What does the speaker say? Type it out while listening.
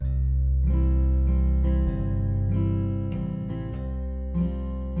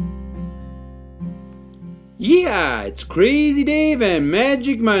Yeah, it's Crazy Dave and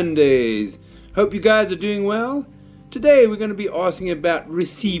Magic Mondays. Hope you guys are doing well. Today we're going to be asking about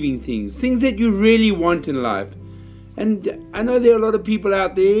receiving things that you really want in life. And I know there are a lot of people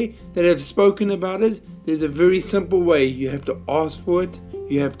out there that have spoken about it. There's a very simple way. You have to ask for it,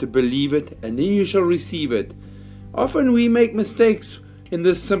 you have to believe it, and then you shall receive it. Often we make mistakes in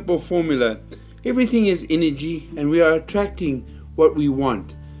this simple formula. Everything is energy, and we are attracting what we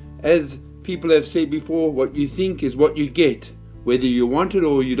want. As people have said before, what you think is what you get. Whether you want it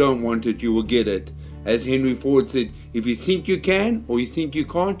or you don't want it, you will get it. As Henry Ford said, if you think you can or you think you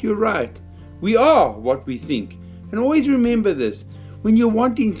can't, you're right. We are what we think. And always remember this. When you're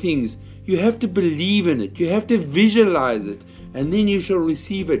wanting things, you have to believe in it. You have to visualize it. And then you shall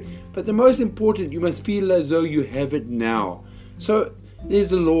receive it. But the most important, you must feel as though you have it now. So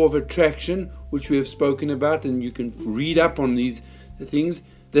there's the law of attraction, which we have spoken about. And you can read up on these things.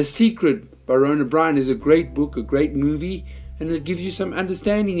 The Secret by Rhonda Byrne is a great book, a great movie, and it gives you some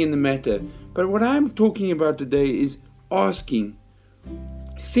understanding in the matter. But what I'm talking about today is asking,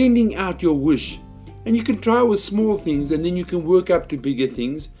 sending out your wish. And you can try with small things and then you can work up to bigger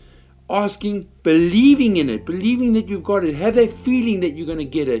things. Asking, believing in it, believing that you've got it. Have that feeling that you're going to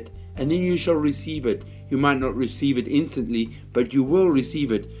get it, and then you shall receive it. You might not receive it instantly, but you will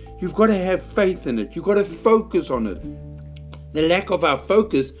receive it. You've got to have faith in it. You've got to focus on it. The lack of our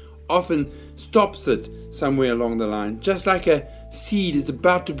focus often stops it somewhere along the line. Just like a seed is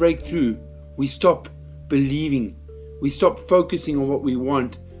about to break through, we stop believing. We stop focusing on what we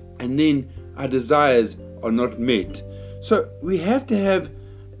want, and then our desires are not met. So we have to have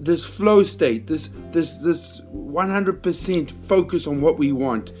this flow state, this 100% focus on what we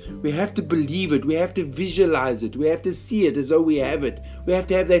want. We have to believe it. We have to visualize it. We have to see it as though we have it. We have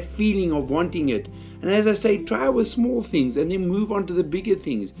to have that feeling of wanting it. And as I say, try with small things and then move on to the bigger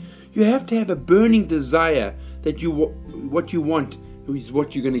things. You have to have a burning desire that what you want is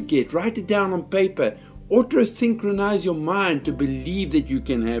what you're going to get. Write it down on paper. Auto-synchronize your mind to believe that you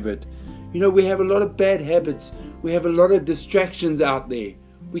can have it. You know, we have a lot of bad habits. We have a lot of distractions out there.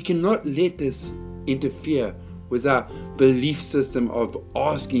 We cannot let this interfere with our belief system of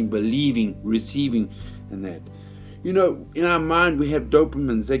asking, believing, receiving, and that. You know, in our mind we have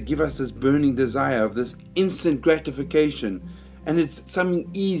dopamines that give us this burning desire of this instant gratification. And it's something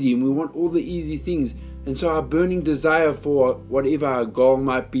easy, and we want all the easy things. And so our burning desire for whatever our goal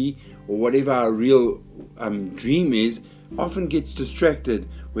might be, or whatever our real dream is, often gets distracted,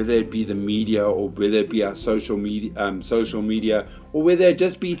 whether it be the media, or whether it be our social media, or whether it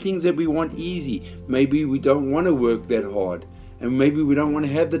just be things that we want easy. Maybe we don't want to work that hard, and maybe we don't want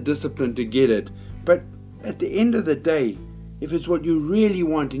to have the discipline to get it. But at the end of the day, if it's what you really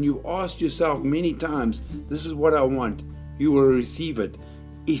want, and you've asked yourself many times, this is what I want, you will receive it.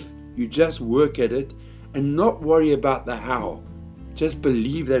 If you just work at it and not worry about the how, just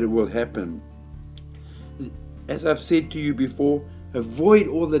believe that it will happen. As I've said to you before, avoid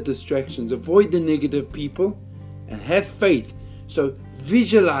all the distractions, avoid the negative people, and have faith. So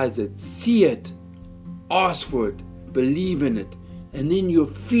visualize it, see it, ask for it, believe in it, and then you'll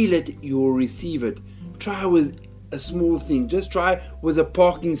feel it, you will receive it. Try with a small thing. Just try with a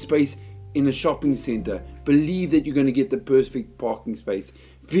parking space in a shopping center. Believe that you're going to get the perfect parking space.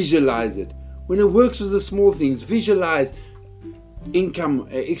 Visualize it. When it works with the small things, visualize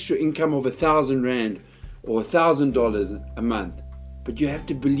extra income of 1,000 Rand or $1,000 a month. But you have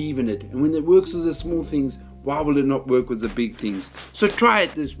to believe in it. And when it works with the small things, why will it not work with the big things? So try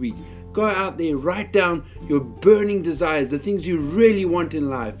it this week. Go out there, write down your burning desires, the things you really want in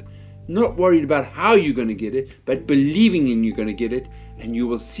life. Not worried about how you're going to get it, but believing in you're going to get it, and you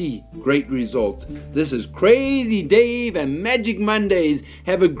will see great results. This is Crazy Dave and Magic Mondays.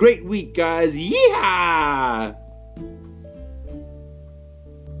 Have a great week, guys. Yeehaw!